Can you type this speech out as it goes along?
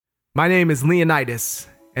My name is Leonidas,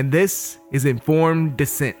 and this is Informed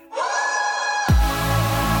Dissent.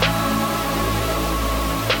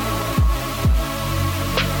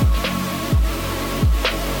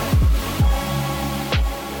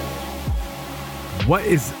 What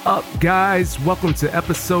is up, guys? Welcome to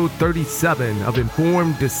episode 37 of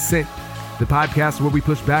Informed Dissent, the podcast where we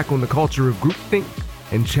push back on the culture of groupthink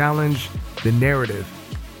and challenge the narrative.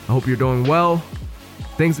 I hope you're doing well.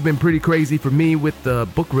 Things have been pretty crazy for me with the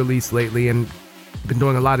book release lately, and been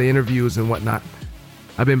doing a lot of interviews and whatnot.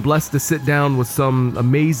 I've been blessed to sit down with some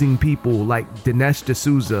amazing people like Dinesh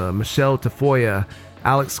D'Souza, Michelle Tafoya,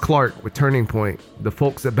 Alex Clark with Turning Point, the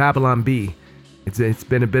folks at Babylon Bee. It's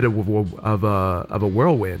been a bit of a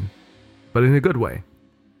whirlwind, but in a good way.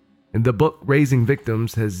 And the book Raising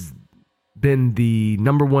Victims has been the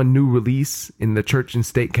number one new release in the church and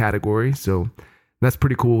state category, so that's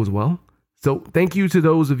pretty cool as well. So thank you to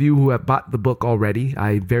those of you who have bought the book already.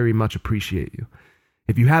 I very much appreciate you.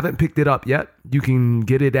 If you haven't picked it up yet, you can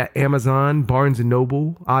get it at Amazon, Barnes &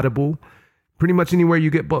 Noble, Audible, pretty much anywhere you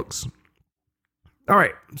get books. All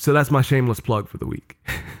right, so that's my shameless plug for the week.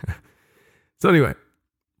 So anyway,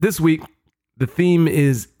 this week, the theme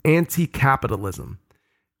is anti-capitalism,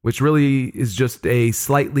 which really is just a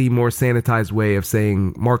slightly more sanitized way of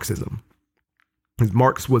saying Marxism.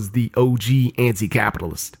 Marx was the OG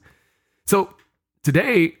anti-capitalist. So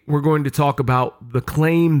today we're going to talk about the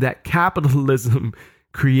claim that capitalism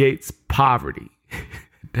creates poverty.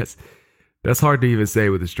 That's hard to even say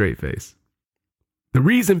with a straight face. The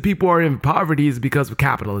reason people are in poverty is because of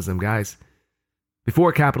capitalism, guys.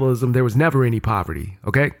 Before capitalism, there was never any poverty,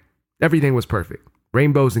 okay? Everything was perfect.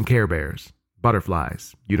 Rainbows and Care Bears,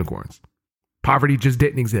 butterflies, unicorns. Poverty just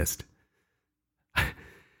didn't exist.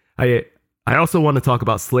 I also want to talk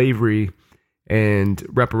about slavery and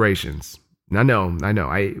reparations. I know.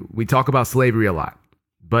 We talk about slavery a lot,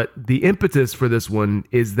 but the impetus for this one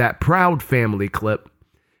is that Proud Family clip,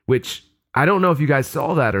 which I don't know if you guys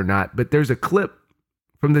saw that or not, but there's a clip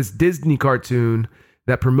from this Disney cartoon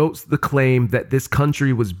that promotes the claim that this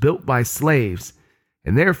country was built by slaves,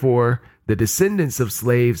 and therefore the descendants of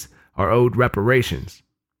slaves are owed reparations.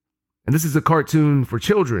 And this is a cartoon for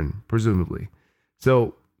children, presumably.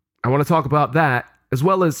 So I want to talk about that, as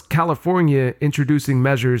well as California introducing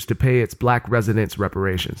measures to pay its black residents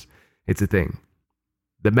reparations. It's a thing.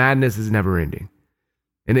 The madness is never ending.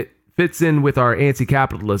 And it fits in with our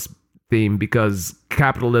anti-capitalist theme because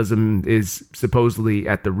capitalism is supposedly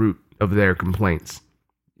at the root of their complaints.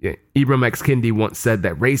 Ibram X. Kendi once said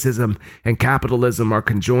that racism and capitalism are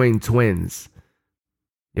conjoined twins.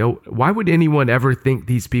 Why would anyone ever think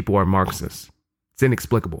these people are Marxists? It's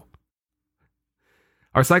inexplicable.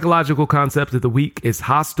 Our psychological concept of the week is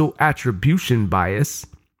hostile attribution bias.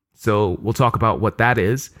 So we'll talk about what that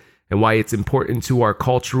is and why it's important to our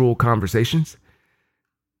cultural conversations.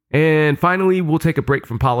 And finally, we'll take a break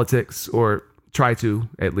from politics, or try to,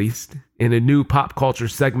 at least, in a new pop culture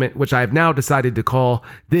segment, which I have now decided to call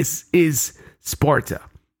This is Sparta.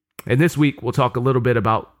 And this week, we'll talk a little bit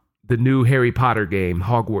about the new Harry Potter game,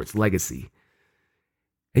 Hogwarts Legacy.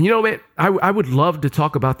 And man, I would love to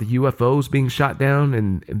talk about the UFOs being shot down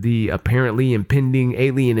and the apparently impending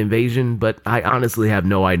alien invasion, but I honestly have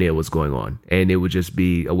no idea what's going on. And it would just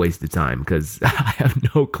be a waste of time because I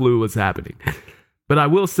have no clue what's happening. But I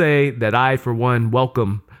will say that I, for one,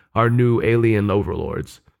 welcome our new alien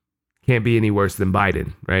overlords. Can't be any worse than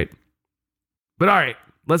Biden, right? But all right,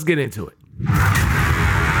 let's get into it.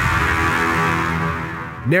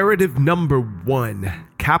 Narrative number 1,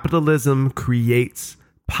 capitalism creates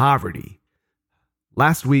poverty.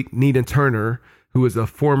 Last week, Nina Turner, who is a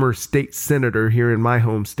former state senator here in my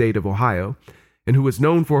home state of Ohio, and who is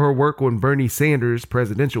known for her work on Bernie Sanders'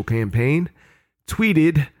 presidential campaign,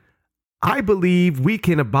 tweeted, "I believe we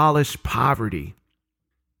can abolish poverty."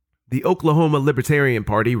 The Oklahoma Libertarian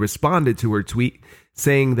Party responded to her tweet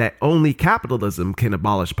saying that only capitalism can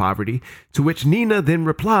abolish poverty, to which Nina then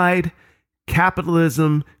replied,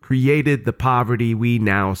 "Capitalism created the poverty we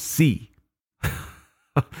now see."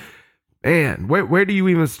 Man, where do you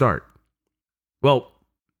even start? Well,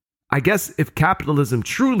 I guess if capitalism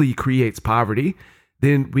truly creates poverty,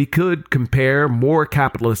 then we could compare more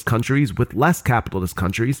capitalist countries with less capitalist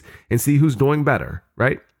countries and see who's doing better,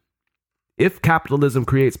 right? If capitalism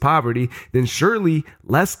creates poverty, then surely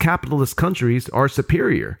less capitalist countries are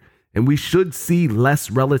superior, and we should see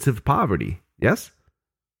less relative poverty, yes?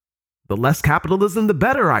 The less capitalism, the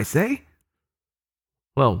better, I say.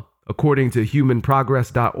 Well, according to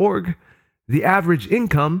humanprogress.org, the average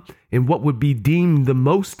income in what would be deemed the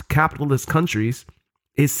most capitalist countries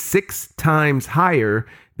is 6 times higher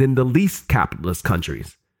than the least capitalist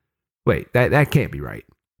countries. Wait, that can't be right.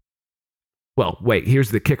 Well, wait,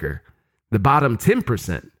 here's the kicker. The bottom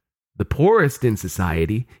 10%, the poorest in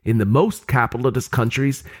society, in the most capitalist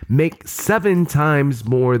countries, make 7 times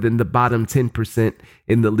more than the bottom 10%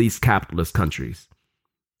 in the least capitalist countries.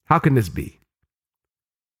 How can this be?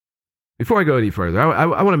 Before I go any further, I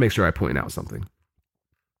want to make sure I point out something.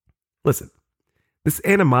 Listen, this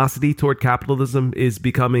animosity toward capitalism is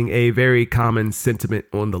becoming a very common sentiment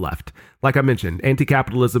on the left. Like I mentioned,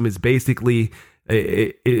 anti-capitalism is basically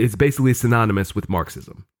synonymous with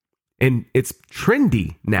Marxism. And it's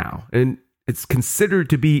trendy now, and it's considered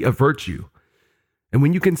to be a virtue. And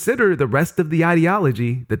when you consider the rest of the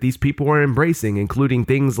ideology that these people are embracing, including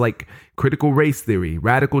things like critical race theory,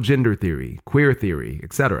 radical gender theory, queer theory,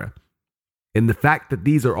 etc., and the fact that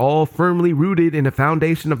these are all firmly rooted in a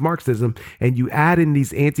foundation of Marxism, and you add in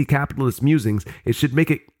these anti-capitalist musings, it should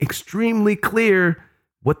make it extremely clear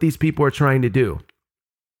what these people are trying to do.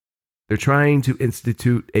 They're trying to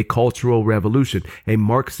institute a cultural revolution, a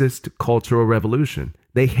Marxist cultural revolution.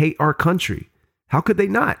 They hate our country. How could they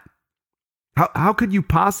not? How could you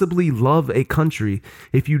possibly love a country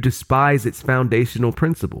if you despise its foundational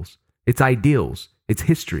principles, its ideals, its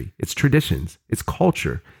history, its traditions, its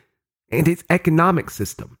culture, and its economic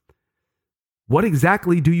system? What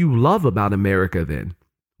exactly do you love about America then?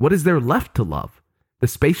 What is there left to love? The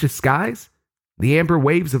spacious skies? The amber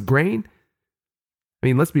waves of grain? I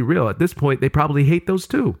mean, let's be real. At this point, they probably hate those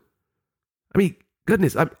too. I mean,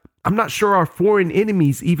 goodness, I'm not sure our foreign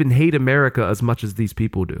enemies even hate America as much as these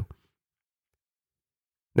people do.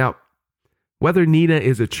 Now, whether Nina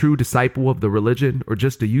is a true disciple of the religion or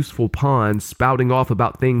just a useful pawn spouting off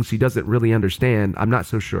about things she doesn't really understand, I'm not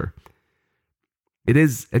so sure. It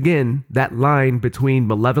is, again, that line between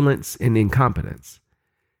malevolence and incompetence.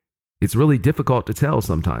 It's really difficult to tell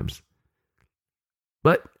sometimes.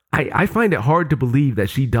 But I find it hard to believe that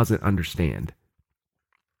she doesn't understand.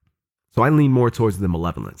 So I lean more towards the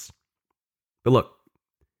malevolence. But look,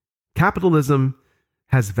 capitalism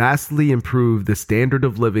has vastly improved the standard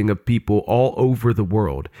of living of people all over the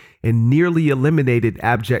world and nearly eliminated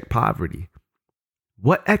abject poverty.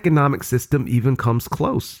 What economic system even comes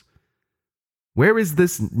close? Where is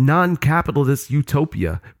this non-capitalist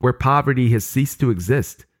utopia where poverty has ceased to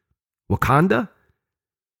exist? Wakanda?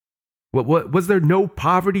 What was there no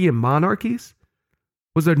poverty in monarchies?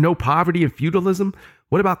 Was there no poverty in feudalism?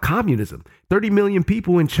 What about communism? 30 million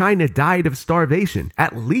people in China died of starvation,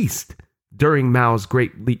 at least, during Mao's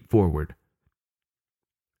Great Leap Forward.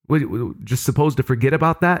 We're just supposed to forget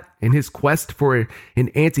about that in his quest for an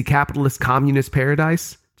anti-capitalist communist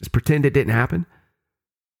paradise? Just pretend it didn't happen?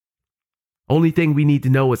 Only thing we need to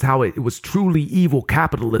know is how it was truly evil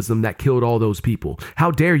capitalism that killed all those people.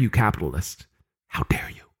 How dare you, capitalists? How dare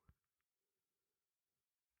you?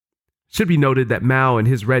 Should be noted that Mao and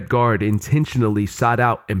his Red Guard intentionally sought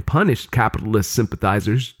out and punished capitalist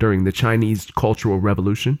sympathizers during the Chinese Cultural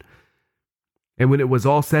Revolution. And when it was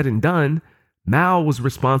all said and done, Mao was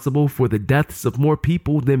responsible for the deaths of more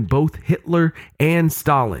people than both Hitler and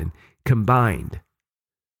Stalin combined.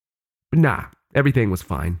 But nah, everything was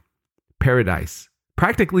fine. Paradise,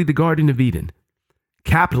 practically the Garden of Eden.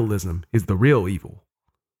 Capitalism is the real evil.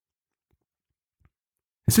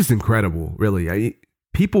 It's just incredible, really.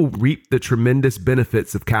 People reap the tremendous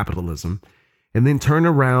benefits of capitalism and then turn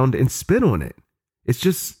around and spit on it. It's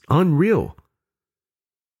just unreal.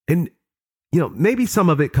 And, maybe some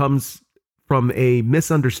of it comes from a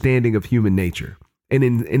misunderstanding of human nature and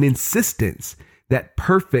an insistence that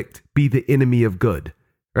perfect be the enemy of good,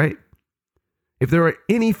 right? If there are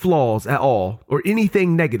any flaws at all or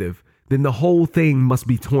anything negative, then the whole thing must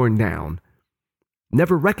be torn down.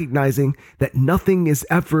 Never recognizing that nothing is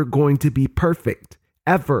ever going to be perfect.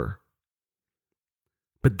 Ever.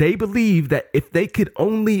 But they believe that if they could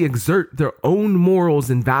only exert their own morals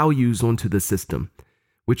and values onto the system,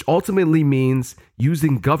 which ultimately means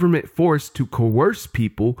using government force to coerce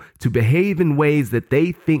people to behave in ways that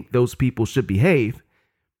they think those people should behave,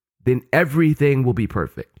 then everything will be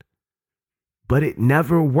perfect. But it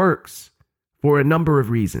never works for a number of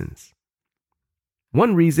reasons.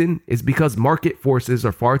 One reason is because market forces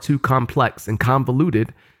are far too complex and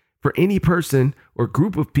convoluted for any person or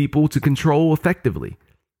group of people to control effectively,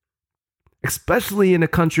 especially in a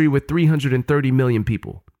country with 330 million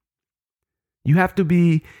people. You have to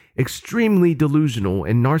be extremely delusional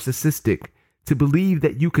and narcissistic to believe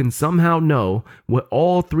that you can somehow know what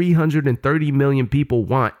all 330 million people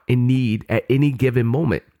want and need at any given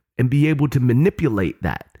moment and be able to manipulate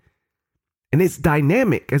that. And it's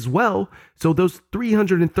dynamic as well. So those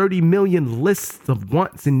 330 million lists of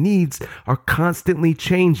wants and needs are constantly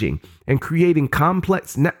changing and creating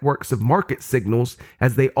complex networks of market signals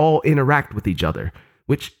as they all interact with each other,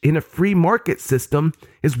 which in a free market system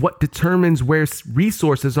is what determines where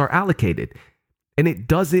resources are allocated. And it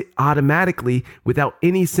does it automatically without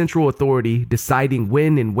any central authority deciding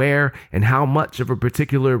when and where and how much of a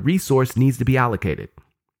particular resource needs to be allocated.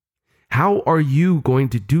 How are you going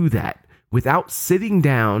to do that without sitting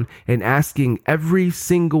down and asking every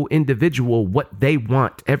single individual what they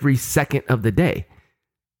want every second of the day?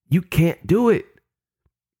 You can't do it.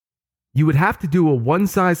 You would have to do a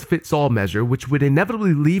one-size-fits-all measure, which would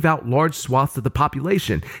inevitably leave out large swaths of the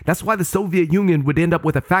population. That's why the Soviet Union would end up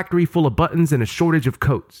with a factory full of buttons and a shortage of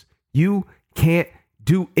coats. You can't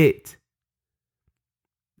do it.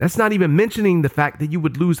 That's not even mentioning the fact that you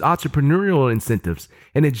would lose entrepreneurial incentives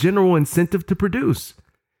and a general incentive to produce.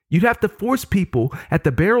 You'd have to force people at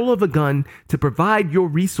the barrel of a gun to provide your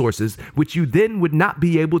resources, which you then would not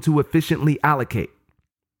be able to efficiently allocate.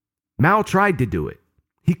 Mao tried to do it.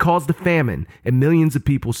 He caused a famine, and millions of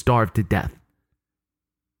people starved to death.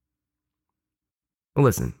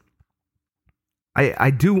 Listen,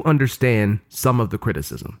 I do understand some of the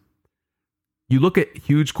criticism. You look at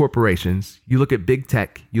huge corporations, you look at big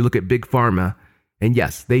tech, you look at big pharma, and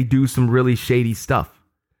yes, they do some really shady stuff.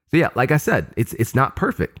 So yeah, like I said, it's not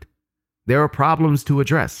perfect. There are problems to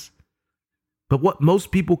address. But what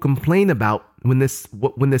most people complain about when this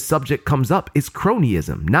subject comes up is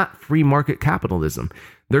cronyism, not free market capitalism.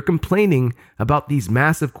 They're complaining about these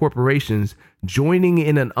massive corporations joining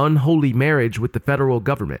in an unholy marriage with the federal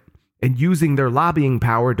government and using their lobbying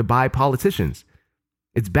power to buy politicians.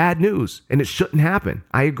 It's bad news, and it shouldn't happen.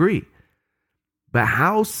 I agree. But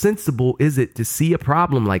how sensible is it to see a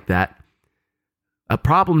problem like that, a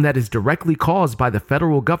problem that is directly caused by the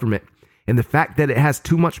federal government and the fact that it has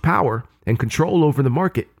too much power and control over the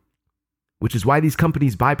market, which is why these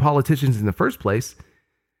companies buy politicians in the first place,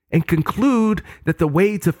 and conclude that the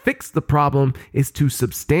way to fix the problem is to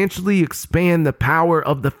substantially expand the power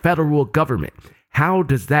of the federal government? How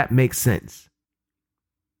does that make sense?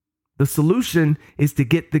 The solution is to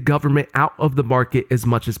get the government out of the market as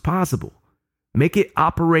much as possible. Make it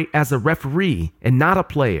operate as a referee and not a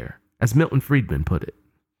player, as Milton Friedman put it.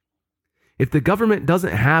 If the government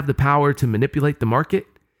doesn't have the power to manipulate the market,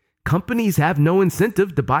 companies have no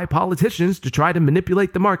incentive to buy politicians to try to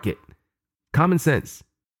manipulate the market. Common sense.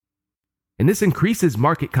 And this increases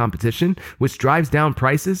market competition, which drives down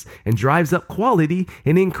prices and drives up quality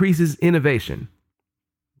and increases innovation.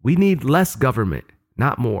 We need less government,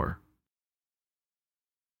 not more.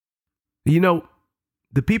 You know,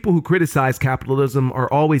 the people who criticize capitalism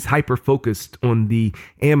are always hyper-focused on the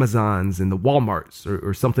Amazons and the Walmarts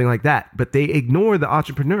or something like that, but they ignore the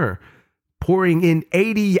entrepreneur pouring in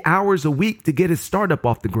 80 hours a week to get his startup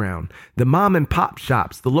off the ground, the mom and pop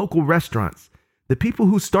shops, the local restaurants, the people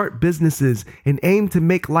who start businesses and aim to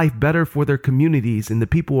make life better for their communities and the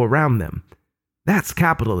people around them. That's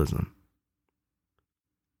capitalism.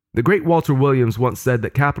 The great Walter Williams once said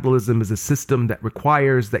that capitalism is a system that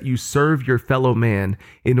requires that you serve your fellow man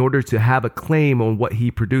in order to have a claim on what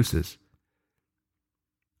he produces.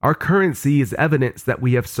 Our currency is evidence that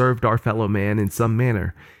we have served our fellow man in some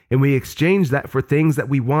manner, and we exchange that for things that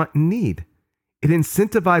we want and need. It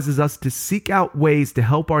incentivizes us to seek out ways to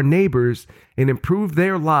help our neighbors and improve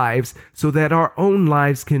their lives so that our own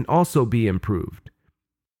lives can also be improved.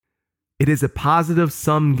 It is a positive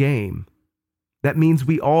sum game. That means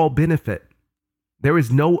we all benefit. There is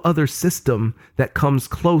no other system that comes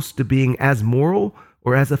close to being as moral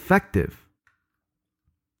or as effective.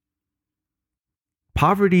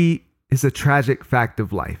 Poverty is a tragic fact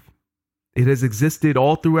of life. It has existed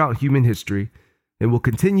all throughout human history and will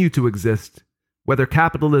continue to exist whether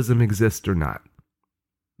capitalism exists or not.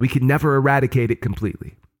 We can never eradicate it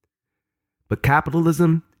completely. But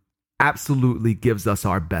capitalism absolutely gives us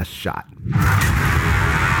our best shot.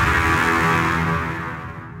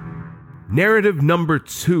 Narrative number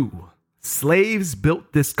 2. Slaves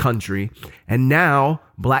built this country, and now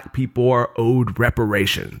black people are owed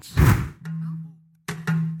reparations.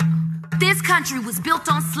 This country was built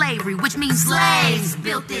on slavery, which means slaves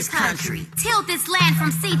built this country. Tilled this land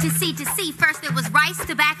from sea to sea to sea. First it was rice,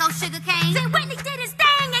 tobacco, sugar cane. Then Whitney did his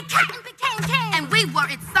thing and cotton became king. And we were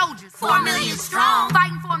its soldiers, 4 million strong,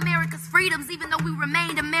 fighting for America's freedoms, even though we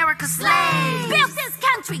remained America's slaves. Built this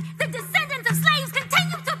country. The descendants of slaves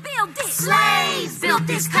continue to build this. Slaves built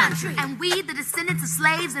this country. And we, the descendants of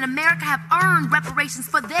slaves in America, have earned reparations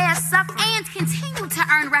for their suffering. And continue to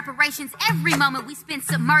earn reparations every moment we spend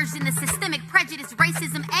submerged in the systemic prejudice,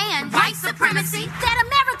 racism, and white supremacy that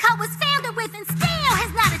America was founded with and still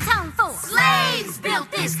has not atoned for. Slaves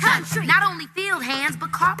built this country. Not only field hands,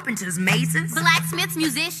 but carpenters, masons, blacksmiths,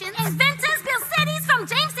 musicians, inventors built cities from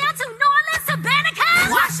Jamestown to New Orleans to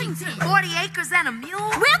Banneker, Washington, Washington. 40 acres and a mule?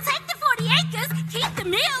 We'll take the 40 acres, keep the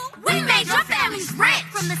mule. We made your families rich.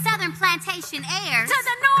 From the southern plantation heirs To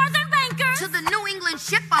the northern bankers. to the New England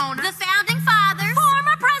ship owners, The founding fathers.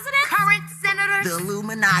 former presidents, Current senators. The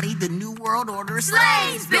Illuminati, the New World Order,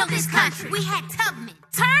 slaves built this country. We had Tubman,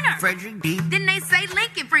 Turner. Frederick D. Didn't they say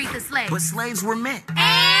Lincoln freed the slaves? But slaves were men.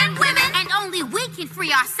 and women, and only we can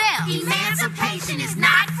free ourselves. Emancipation is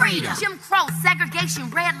not freedom. Jim Crow, segregation,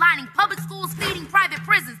 redlining, public schools, feeding private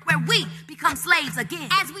prisons, where we become slaves again.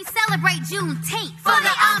 As we celebrate Juneteenth For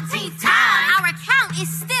the umpteenth time. our account is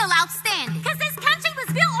still outstanding. Cause this country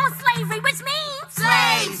was built on slavery, which means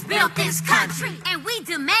Slaves built this country, and we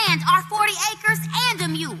demand our 40 acres and a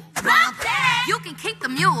mule. Bump that. You can keep the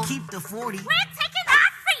mule. Keep the 40. We're taking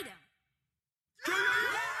our freedom.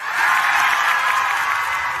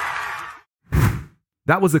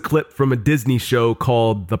 That was a clip from a Disney show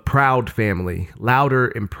called The Proud Family, Louder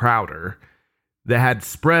and Prouder, that had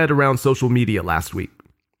spread around social media last week.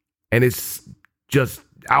 And it's just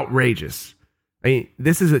outrageous. I mean,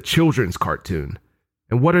 this is a children's cartoon.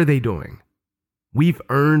 And what are they doing? We've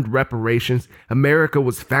earned reparations. America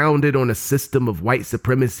was founded on a system of white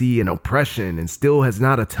supremacy and oppression and still has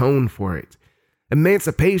not atoned for it.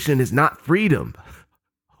 Emancipation is not freedom.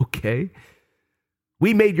 Okay?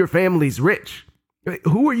 We made your families rich.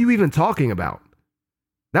 Who are you even talking about?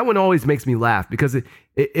 That one always makes me laugh because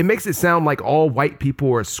it makes it sound like all white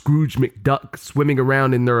people are Scrooge McDuck swimming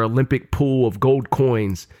around in their Olympic pool of gold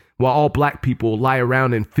coins, while all black people lie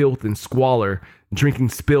around in filth and squalor, drinking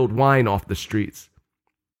spilled wine off the streets.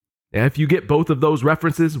 And if you get both of those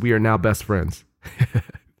references, we are now best friends.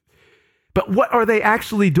 But what are they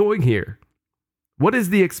actually doing here? What is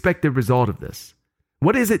the expected result of this?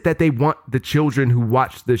 What is it that they want the children who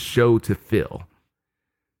watch this show to feel?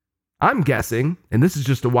 I'm guessing, and this is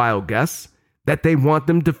just a wild guess, that they want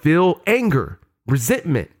them to feel anger,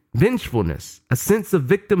 resentment, vengefulness, a sense of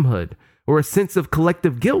victimhood, or a sense of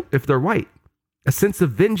collective guilt if they're white, a sense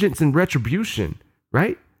of vengeance and retribution,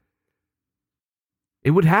 right?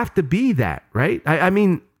 It would have to be that, right? I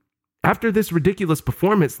mean, after this ridiculous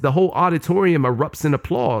performance, the whole auditorium erupts in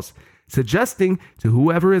applause, suggesting to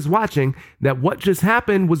whoever is watching that what just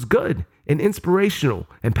happened was good and inspirational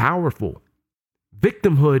and powerful.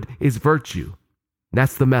 Victimhood is virtue.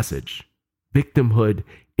 That's the message. Victimhood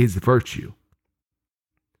is virtue.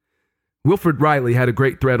 Wilfred Riley had a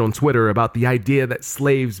great thread on Twitter about the idea that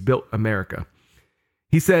slaves built America.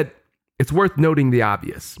 He said, "It's worth noting the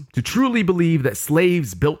obvious. To truly believe that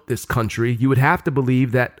slaves built this country, you would have to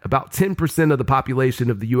believe that about 10% of the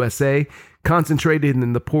population of the USA, concentrated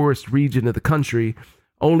in the poorest region of the country,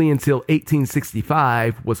 only until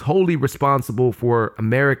 1865, was wholly responsible for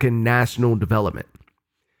American national development.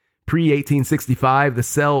 Pre-1865, the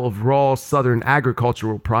sale of raw Southern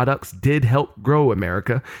agricultural products did help grow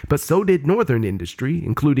America, but so did Northern industry,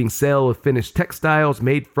 including sale of finished textiles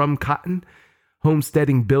made from cotton,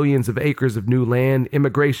 homesteading billions of acres of new land,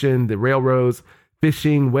 immigration, the railroads,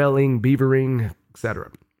 fishing, whaling, beavering, etc.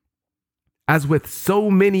 As with so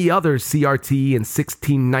many other CRT and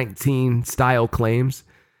 1619 style claims,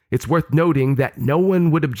 it's worth noting that no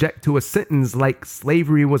one would object to a sentence like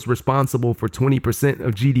slavery was responsible for 20%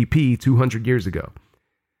 of GDP 200 years ago.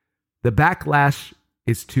 The backlash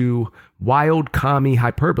is to wild commie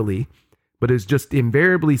hyperbole, but is just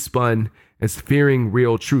invariably spun as fearing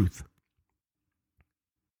real truth.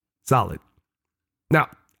 Solid. Now,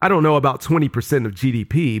 I don't know about 20% of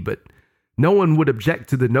GDP, but no one would object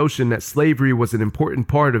to the notion that slavery was an important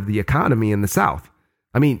part of the economy in the South.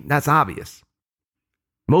 I mean, that's obvious.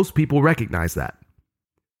 Most people recognize that.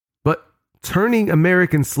 But turning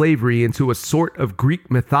American slavery into a sort of Greek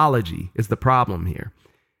mythology is the problem here.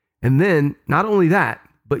 And then, not only that,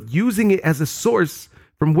 but using it as a source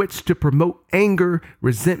from which to promote anger,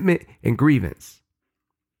 resentment, and grievance.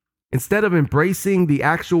 Instead of embracing the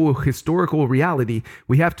actual historical reality,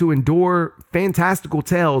 we have to endure fantastical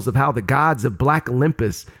tales of how the gods of Black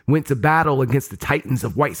Olympus went to battle against the titans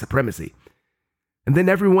of white supremacy. And then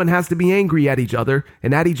everyone has to be angry at each other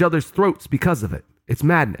and at each other's throats because of it. It's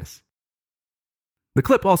madness. The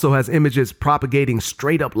clip also has images propagating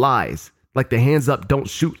straight up lies, like the hands up, don't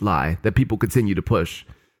shoot lie that people continue to push.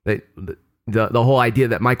 The whole idea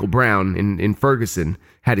that Michael Brown in Ferguson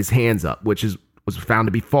had his hands up, which was found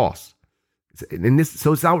to be false. And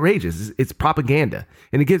so it's outrageous. It's propaganda.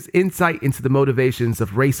 And it gives insight into the motivations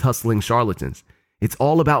of race hustling charlatans. It's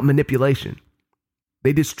all about manipulation.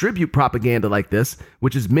 They distribute propaganda like this,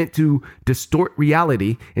 which is meant to distort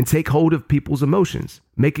reality and take hold of people's emotions,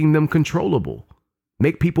 making them controllable,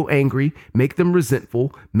 make people angry, make them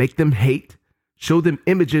resentful, make them hate, show them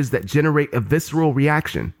images that generate a visceral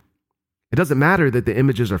reaction. It doesn't matter that the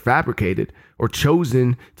images are fabricated or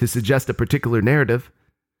chosen to suggest a particular narrative.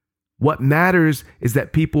 What matters is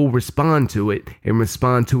that people respond to it and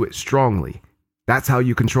respond to it strongly. That's how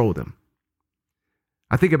you control them.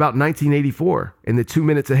 I think about 1984 and the 2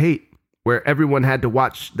 Minutes of Hate, where everyone had to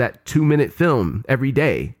watch that 2-minute film every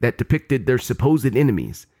day that depicted their supposed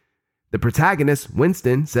enemies. The protagonist,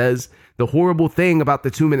 Winston, says the horrible thing about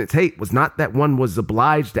the 2 Minutes Hate was not that one was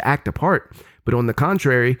obliged to act a part, but on the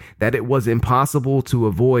contrary, that it was impossible to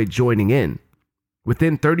avoid joining in.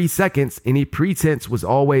 Within 30 seconds, any pretense was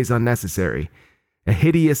always unnecessary. A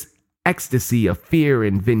hideous ecstasy of fear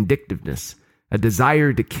and vindictiveness, a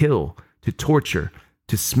desire to kill, to torture,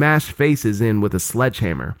 to smash faces in with a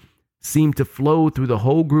sledgehammer, seemed to flow through the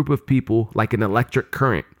whole group of people like an electric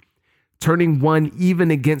current, turning one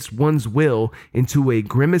even against one's will into a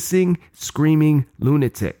grimacing, screaming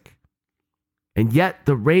lunatic. And yet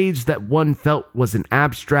the rage that one felt was an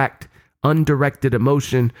abstract, undirected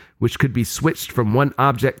emotion which could be switched from one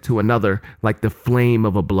object to another like the flame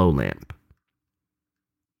of a blow lamp.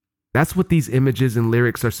 That's what these images and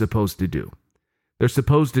lyrics are supposed to do. They're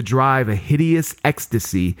supposed to drive a hideous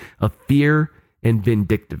ecstasy of fear and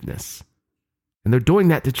vindictiveness. And they're doing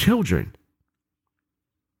that to children.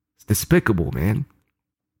 It's despicable, man.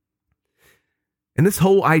 And this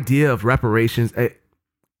whole idea of reparations,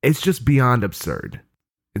 it's just beyond absurd.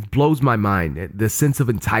 It blows my mind, the sense of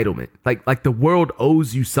entitlement. Like the world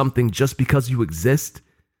owes you something just because you exist.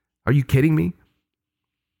 Are you kidding me?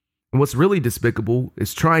 And what's really despicable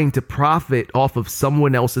is trying to profit off of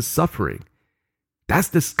someone else's suffering. That's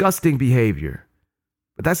disgusting behavior.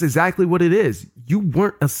 But that's exactly what it is. You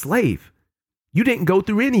weren't a slave. You didn't go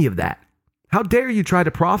through any of that. How dare you try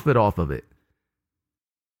to profit off of it?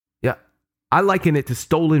 Yeah, I liken it to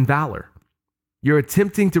stolen valor. You're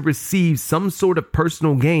attempting to receive some sort of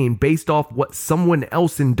personal gain based off what someone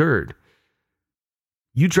else endured.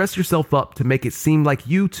 You dress yourself up to make it seem like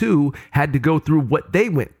you too had to go through what they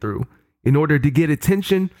went through in order to get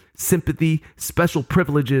attention, sympathy, special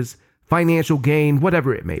privileges, financial gain,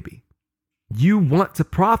 whatever it may be. You want to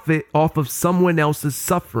profit off of someone else's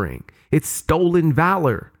suffering. It's stolen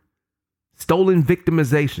valor, stolen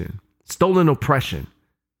victimization, stolen oppression.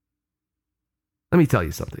 Let me tell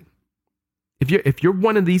you something. If you're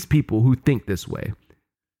one of these people who think this way,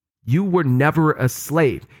 you were never a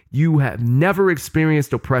slave. You have never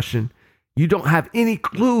experienced oppression. You don't have any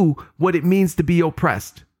clue what it means to be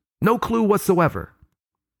oppressed. No clue whatsoever.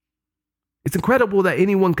 It's incredible that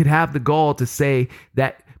anyone could have the gall to say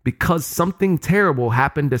that because something terrible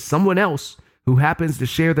happened to someone else who happens to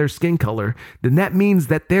share their skin color, then that means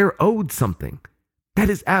that they're owed something. That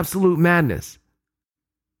is absolute madness.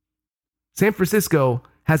 San Francisco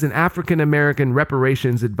has an African American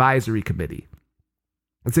Reparations Advisory Committee.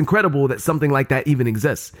 It's incredible that something like that even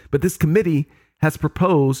exists, but this committee has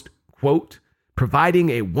proposed, quote, providing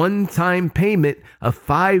a one-time payment of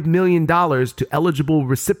 $5 million to eligible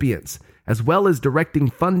recipients, as well as directing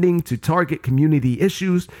funding to target community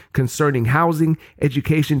issues concerning housing,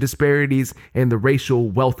 education disparities, and the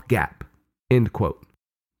racial wealth gap, end quote.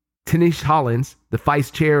 Tanish Hollins, the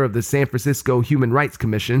vice chair of the San Francisco Human Rights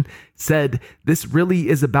Commission, said this really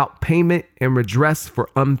is about payment and redress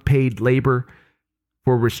for unpaid labor,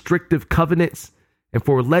 for restrictive covenants, and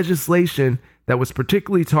for legislation that was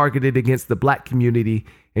particularly targeted against the Black community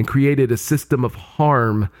and created a system of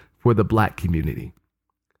harm for the Black community.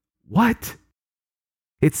 What?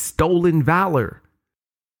 It's stolen valor.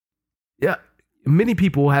 Yeah, many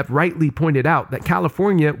people have rightly pointed out that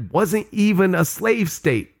California wasn't even a slave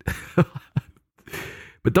state.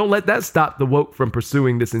 But don't let that stop the woke from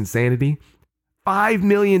pursuing this insanity. $5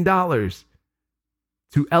 million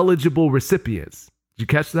to eligible recipients. Did you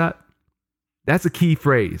catch that? That's a key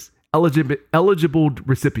phrase. Eligible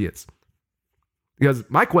recipients. Because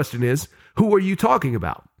my question is, who are you talking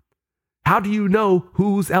about? How do you know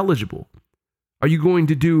who's eligible? Are you going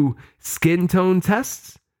to do skin tone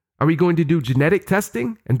tests? Are we going to do genetic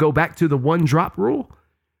testing and go back to the one drop rule?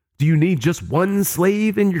 Do you need just one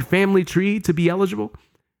slave in your family tree to be eligible?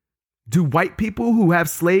 Do white people who have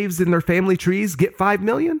slaves in their family trees get 5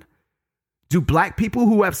 million? Do Black people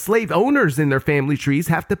who have slave owners in their family trees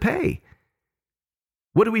have to pay?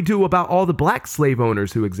 What do we do about all the Black slave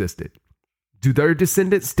owners who existed? Do their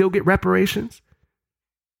descendants still get reparations?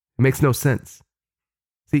 It makes no sense.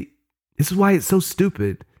 See, this is why it's so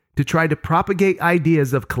stupid to try to propagate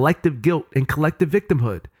ideas of collective guilt and collective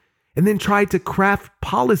victimhood and then try to craft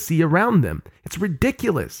policy around them. It's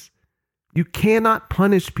ridiculous. You cannot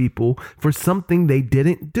punish people for something they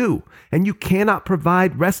didn't do, and you cannot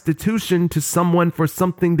provide restitution to someone for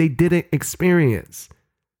something they didn't experience.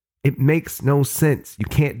 It makes no sense. You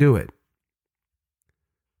can't do it.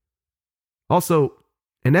 Also,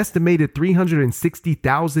 an estimated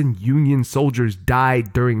 360,000 Union soldiers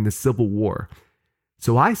died during the Civil War.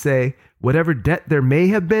 So I say whatever debt there may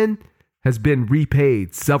have been has been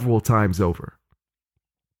repaid several times over.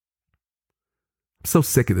 I'm so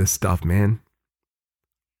sick of this stuff, man.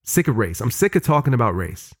 Sick of race. I'm sick of talking about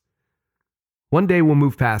race. One day we'll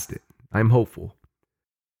move past it. I'm hopeful.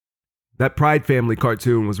 That Pride Family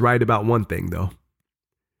cartoon was right about one thing, though.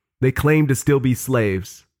 They claimed to still be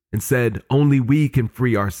slaves and said only we can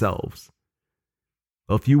free ourselves.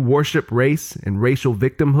 Well, if you worship race and racial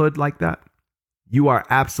victimhood like that, you are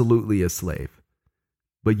absolutely a slave.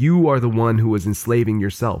 But you are the one who is enslaving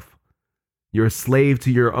yourself. You're a slave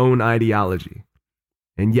to your own ideology.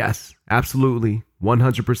 And yes, absolutely,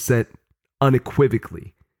 100%,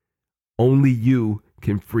 unequivocally, only you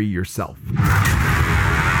can free yourself.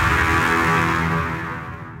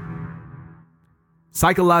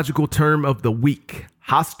 Psychological term of the week,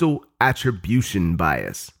 hostile attribution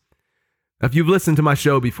bias. If you've listened to my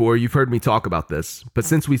show before, you've heard me talk about this, but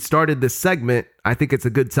since we started this segment, I think it's a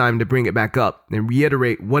good time to bring it back up and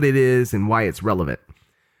reiterate what it is and why it's relevant.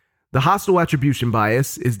 The hostile attribution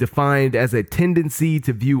bias is defined as a tendency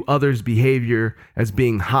to view others' behavior as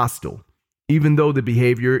being hostile, even though the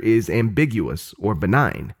behavior is ambiguous or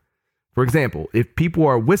benign. For example, if people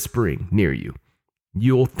are whispering near you,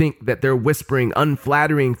 you'll think that they're whispering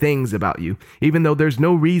unflattering things about you, even though there's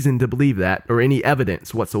no reason to believe that or any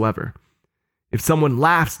evidence whatsoever. If someone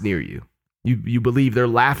laughs near you, you believe they're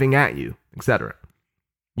laughing at you, etc.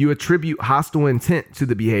 You attribute hostile intent to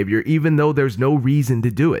the behavior, even though there's no reason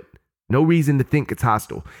to do it. No reason to think it's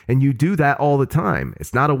hostile. And you do that all the time.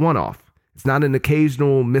 It's not a one-off. It's not an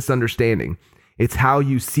occasional misunderstanding. It's how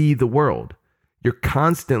you see the world. You're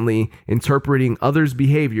constantly interpreting others'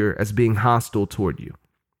 behavior as being hostile toward you.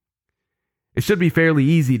 It should be fairly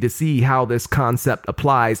easy to see how this concept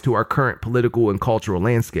applies to our current political and cultural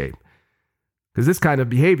landscape, because this kind of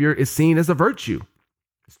behavior is seen as a virtue.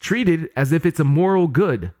 It's treated as if it's a moral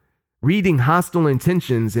good. Reading hostile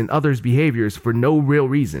intentions in others' behaviors for no real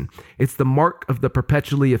reason. It's the mark of the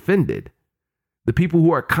perpetually offended. The people who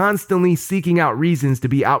are constantly seeking out reasons to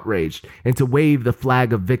be outraged and to wave the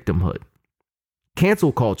flag of victimhood.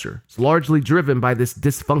 Cancel culture is largely driven by this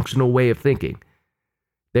dysfunctional way of thinking.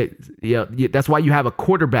 That's why you have a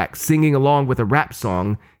quarterback singing along with a rap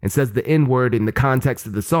song and says the N-word in the context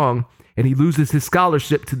of the song, and he loses his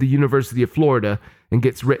scholarship to the University of Florida and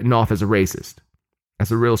gets written off as a racist.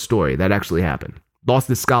 That's a real story. That actually happened. Lost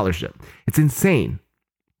his scholarship. It's insane.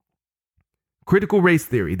 Critical race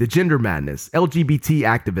theory, the gender madness, LGBT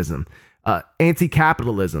activism,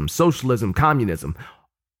 anti-capitalism, socialism, communism,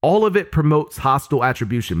 all of it promotes hostile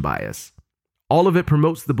attribution bias. All of it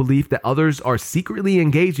promotes the belief that others are secretly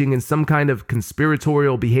engaging in some kind of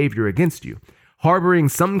conspiratorial behavior against you, harboring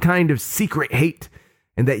some kind of secret hate,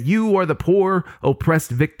 and that you are the poor, oppressed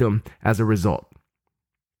victim as a result.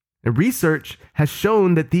 And research has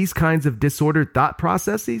shown that these kinds of disordered thought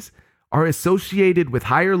processes are associated with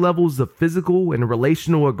higher levels of physical and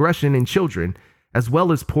relational aggression in children, as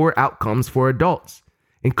well as poor outcomes for adults,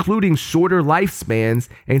 including shorter lifespans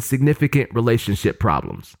and significant relationship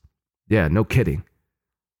problems. Yeah, no kidding.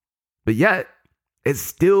 But yet, it's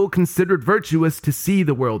still considered virtuous to see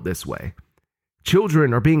the world this way.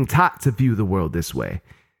 Children are being taught to view the world this way.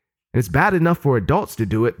 And it's bad enough for adults to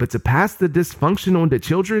do it, but to pass the dysfunction on to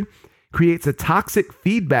children creates a toxic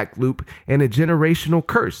feedback loop and a generational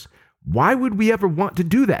curse. Why would we ever want to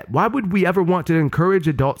do that? Why would we ever want to encourage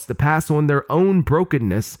adults to pass on their own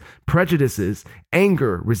brokenness, prejudices,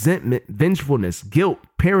 anger, resentment, vengefulness, guilt,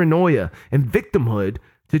 paranoia, and victimhood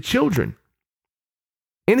to children?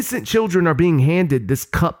 Innocent children are being handed this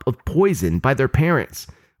cup of poison by their parents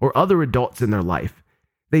or other adults in their life.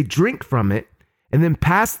 They drink from it and then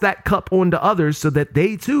pass that cup on to others so that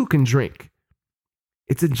they too can drink.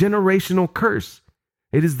 It's a generational curse.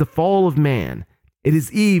 It is the fall of man. It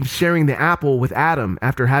is Eve sharing the apple with Adam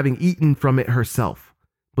after having eaten from it herself,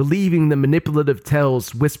 believing the manipulative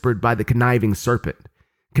tales whispered by the conniving serpent,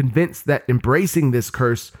 convinced that embracing this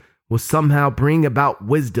curse will somehow bring about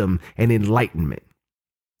wisdom and enlightenment.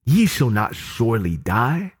 Ye shall not surely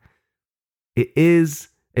die. It is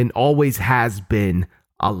and always has been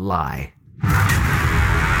a lie.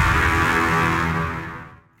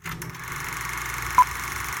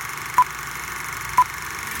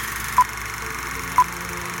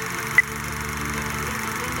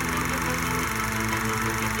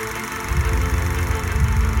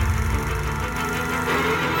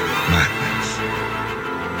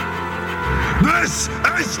 This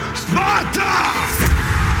is Sparta!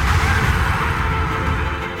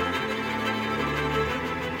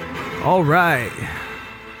 All right.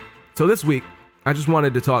 So this week, I just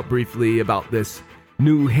wanted to talk briefly about this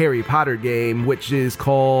new Harry Potter game, which is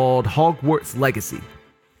called Hogwarts Legacy.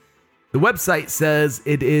 The website says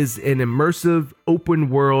it is an immersive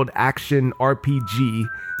open-world action RPG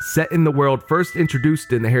set in the world first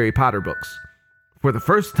introduced in the Harry Potter books. For the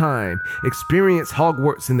first time, experience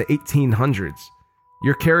Hogwarts in the 1800s.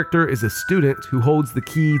 Your character is a student who holds the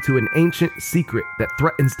key to an ancient secret that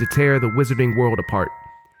threatens to tear the wizarding world apart.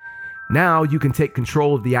 Now you can take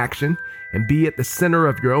control of the action and be at the center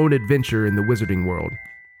of your own adventure in the wizarding world.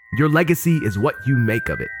 Your legacy is what you make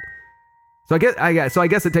of it. So I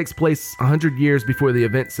guess it takes place 100 years before the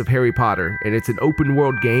events of Harry Potter, and it's an open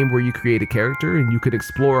world game where you create a character and you can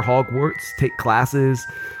explore Hogwarts, take classes,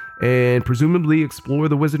 and presumably explore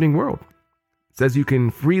the wizarding world. It says you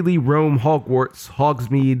can freely roam Hogwarts,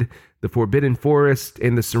 Hogsmeade, the Forbidden Forest,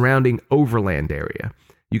 and the surrounding overland area.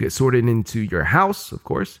 You get sorted into your house, of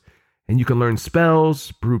course, and you can learn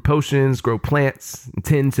spells, brew potions, grow plants, and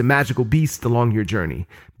tend to magical beasts along your journey.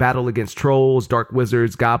 Battle against trolls, dark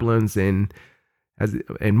wizards, goblins, and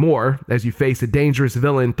more as you face a dangerous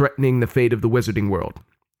villain threatening the fate of the wizarding world.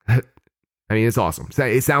 I mean, it's awesome.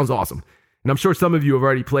 It sounds awesome. And I'm sure some of you have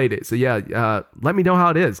already played it. So yeah, let me know how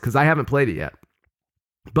it is, because I haven't played it yet.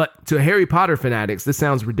 But to Harry Potter fanatics, this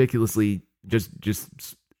sounds ridiculously just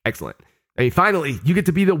excellent. I mean, finally, you get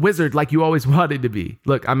to be the wizard like you always wanted to be.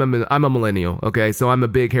 Look, I'm a millennial, okay? So I'm a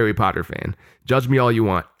big Harry Potter fan. Judge me all you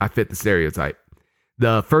want. I fit the stereotype.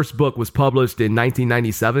 The first book was published in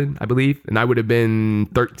 1997, I believe, and I would have been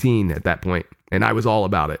 13 at that point, and I was all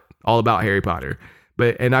about it, all about Harry Potter.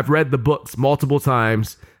 And I've read the books multiple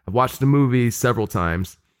times. I've watched the movies several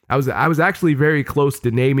times. I was actually very close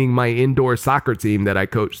to naming my indoor soccer team that I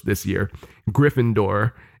coached this year,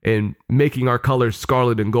 Gryffindor, and making our colors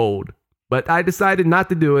scarlet and gold. But I decided not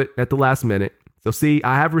to do it at the last minute. So see,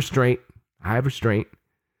 I have restraint. The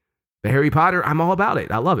Harry Potter, I'm all about it.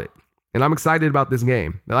 I love it. And I'm excited about this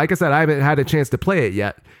game. Like I said, I haven't had a chance to play it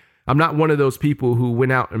yet. I'm not one of those people who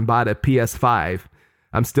went out and bought a PS5.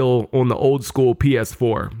 I'm still on the old school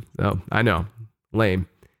PS4. So I know, lame.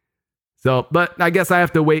 So, but I guess I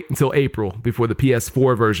have to wait until April before the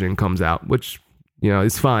PS4 version comes out, which,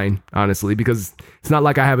 is fine, honestly, because it's not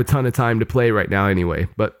like I have a ton of time to play right now anyway.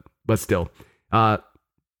 But still, let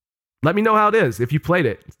me know how it is. If you played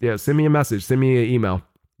it, send me a message, send me an email.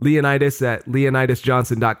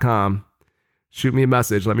 Leonidas@leonidasjohnson.com. Shoot me a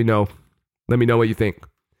message. Let me know what you think.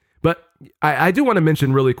 But I do want to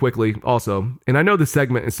mention really quickly also, and I know this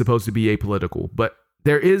segment is supposed to be apolitical, but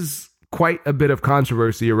there is quite a bit of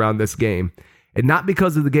controversy around this game. And not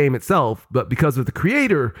because of the game itself, but because of the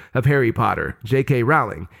creator of Harry Potter, J.K.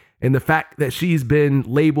 Rowling, and the fact that she's been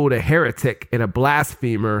labeled a heretic and a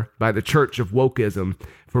blasphemer by the Church of Wokeism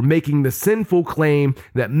for making the sinful claim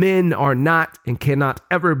that men are not and cannot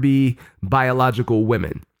ever be biological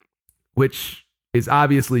women, which is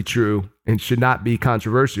obviously true and should not be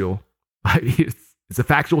controversial. It's a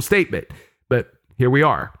factual statement, but here we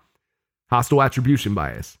are. Hostile attribution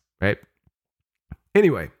bias, right?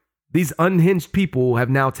 Anyway, these unhinged people have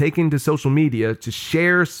now taken to social media to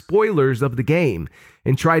share spoilers of the game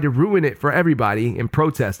and try to ruin it for everybody in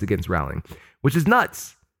protest against Rowling, which is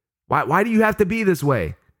nuts. Why do you have to be this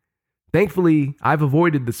way? Thankfully, I've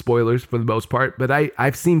avoided the spoilers for the most part, but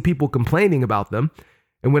I've seen people complaining about them.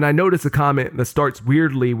 And when I notice a comment that starts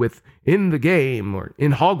weirdly with "in the game" or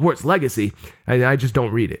 "in Hogwarts Legacy," I just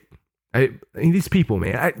don't read it. These people,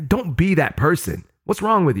 man, don't be that person. What's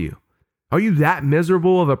wrong with you? Are you that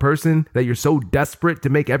miserable of a person that you're so desperate to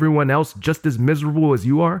make everyone else just as miserable as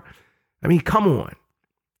you are? I mean, come on.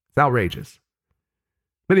 It's outrageous.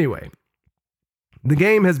 But anyway, the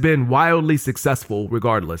game has been wildly successful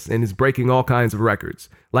regardless and is breaking all kinds of records.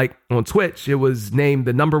 Like on Twitch, it was named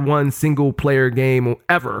the #1 single player game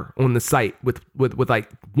ever on the site with like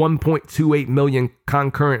 1.28 million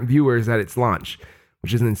concurrent viewers at its launch,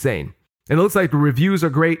 which is insane. And it looks like the reviews are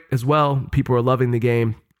great as well. People are loving the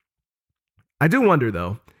game. I do wonder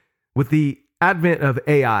though, with the advent of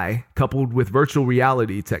AI coupled with virtual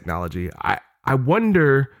reality technology, I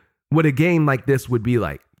wonder what a game like this would be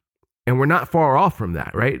like. And we're not far off from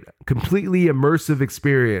that, right? Completely immersive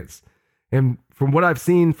experience. And from what I've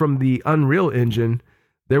seen from the Unreal Engine,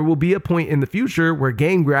 there will be a point in the future where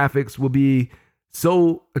game graphics will be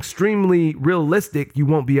so extremely realistic, you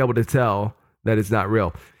won't be able to tell that it's not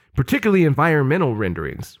real. Particularly environmental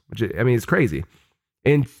renderings, which, I mean, it's crazy.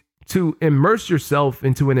 And to immerse yourself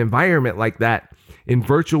into an environment like that in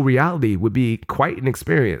virtual reality would be quite an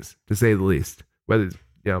experience, to say the least, whether it's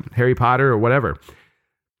Harry Potter or whatever.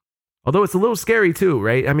 Although it's a little scary too,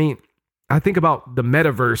 right? I mean, I think about the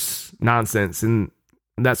metaverse nonsense and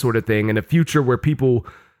that sort of thing, and a future where people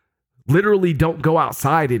literally don't go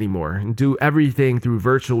outside anymore and do everything through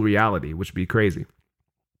virtual reality, which would be crazy.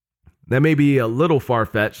 That may be a little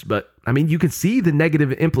far-fetched, but I mean, you can see the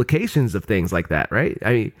negative implications of things like that, right?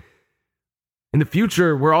 I mean, in the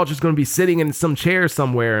future, we're all just going to be sitting in some chair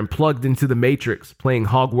somewhere and plugged into the Matrix, playing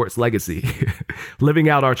Hogwarts Legacy, living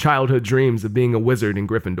out our childhood dreams of being a wizard in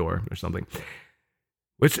Gryffindor or something.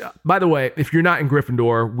 Which, by the way, if you're not in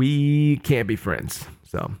Gryffindor, we can't be friends.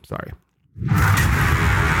 So, sorry.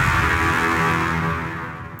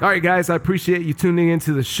 All right, guys, I appreciate you tuning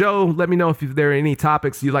into the show. Let me know if there are any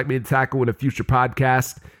topics you'd like me to tackle in a future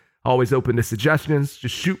podcast. Always open to suggestions.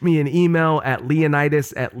 Just shoot me an email at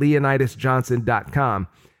leonidas@leonidasjohnson.com.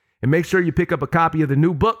 And make sure you pick up a copy of the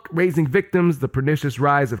new book, Raising Victims, The Pernicious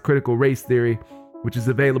Rise of Critical Race Theory, which is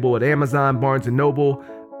available at Amazon, Barnes & Noble,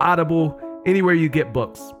 Audible, anywhere you get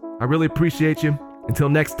books. I really appreciate you. Until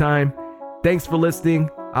next time, thanks for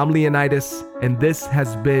listening. I'm Leonidas, and this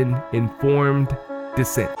has been Informed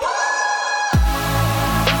Dissent.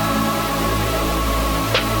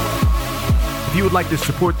 If you would like to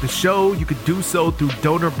support the show, you could do so through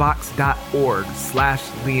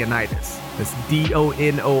donorbox.org/Leonidas. That's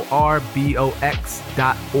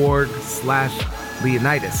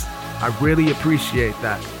DONORBOX.org/Leonidas. I really appreciate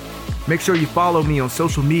that. Make sure you follow me on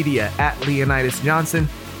social media at Leonidas Johnson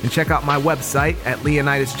and check out my website at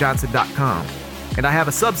leonidasjohnson.com. And I have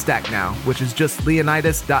a Substack now, which is just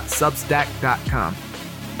leonidas.substack.com.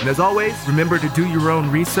 And as always, remember to do your own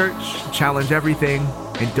research, challenge everything,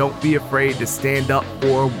 and don't be afraid to stand up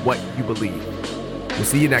for what you believe. We'll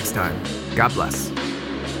see you next time. God bless.